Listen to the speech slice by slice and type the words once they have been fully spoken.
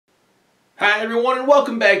Hi everyone and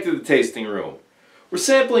welcome back to the tasting room. We're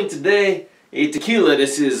sampling today a tequila.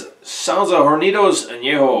 This is Sauza Hornitos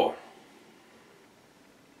Anejo.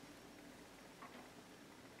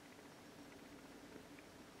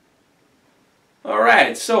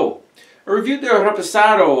 Alright, so I reviewed the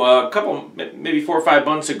Reposado a couple, maybe 4 or 5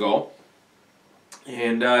 months ago.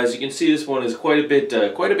 And as you can see, this one is quite a bit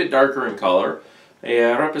darker in color. A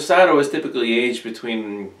Reposado is typically aged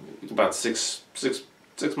between about six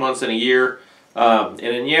months and a year. And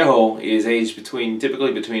Añejo is aged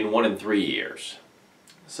typically between 1 and 3 years.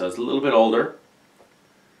 So it's a little bit older.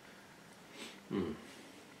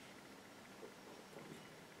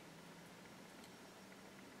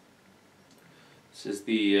 This is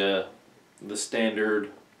the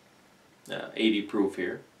standard 80 proof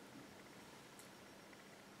here.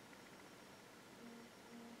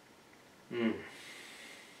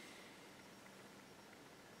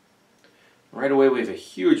 Right away we have a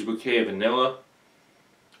huge bouquet of vanilla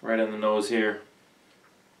right on the nose here.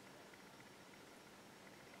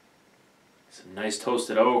 Some nice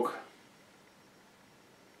toasted oak.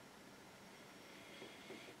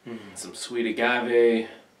 Some sweet agave.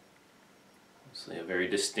 Obviously a very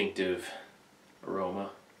distinctive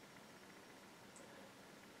aroma.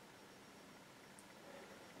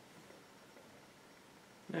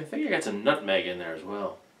 And I think I got some nutmeg in there as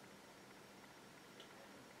well.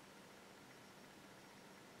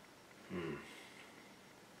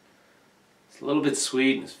 It's a little bit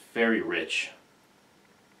sweet and it's very rich.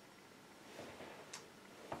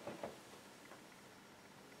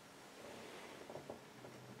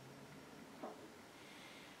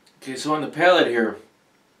 Okay, so on the palate here,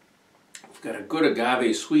 we've got a good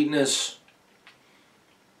agave sweetness,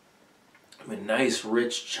 a nice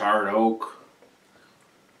rich charred oak.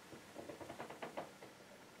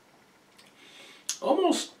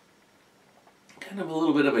 Almost kind of a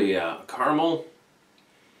little bit of a caramel.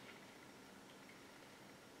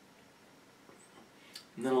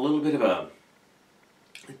 And then a little bit of a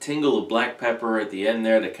tingle of black pepper at the end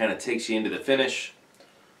there that kind of takes you into the finish.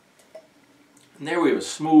 And there we have a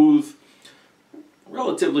smooth,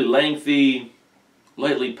 relatively lengthy,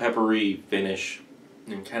 lightly peppery finish.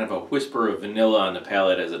 And kind of a whisper of vanilla on the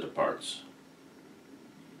palate as it departs.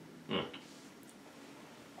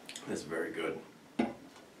 That's very good.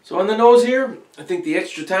 So on the nose here, I think the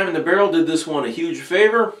extra time in the barrel did this one a huge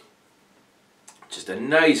favor. Just a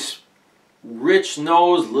nice rich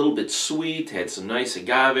nose, a little bit sweet, had some nice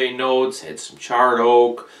agave notes, had some charred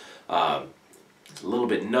oak, a little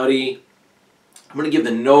bit nutty. I'm going to give the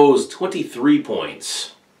nose 23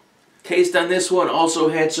 points. Taste on this one also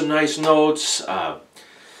had some nice notes, a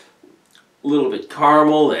little bit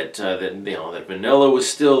caramel, that vanilla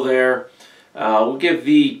was still there. We'll give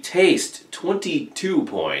the taste 22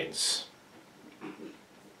 points.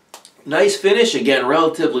 Nice finish, again,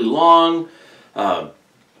 relatively long.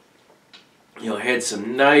 Had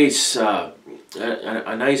some nice, a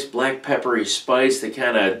nice black peppery spice that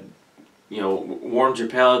kind of, warmed your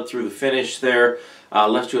palate through the finish there.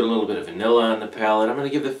 Left you with a little bit of vanilla on the palate. I'm going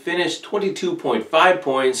to give the finish 22.5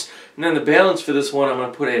 points, and then the balance for this one I'm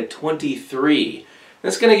going to put at 23.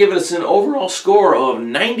 That's going to give us an overall score of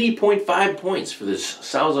 90.5 points for this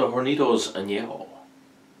Sauza Hornitos Anejo.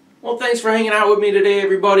 Well, thanks for hanging out with me today,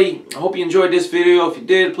 everybody. I hope you enjoyed this video. If you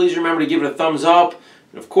did, please remember to give it a thumbs up.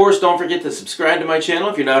 And of course, don't forget to subscribe to my channel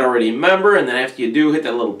if you're not already a member. And then after you do, hit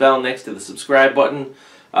that little bell next to the subscribe button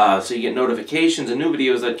so you get notifications of new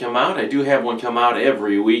videos that come out. I do have one come out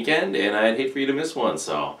every weekend, and I'd hate for you to miss one.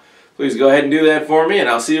 So please go ahead and do that for me, and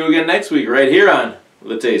I'll see you again next week right here on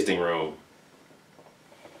The Tasting Room.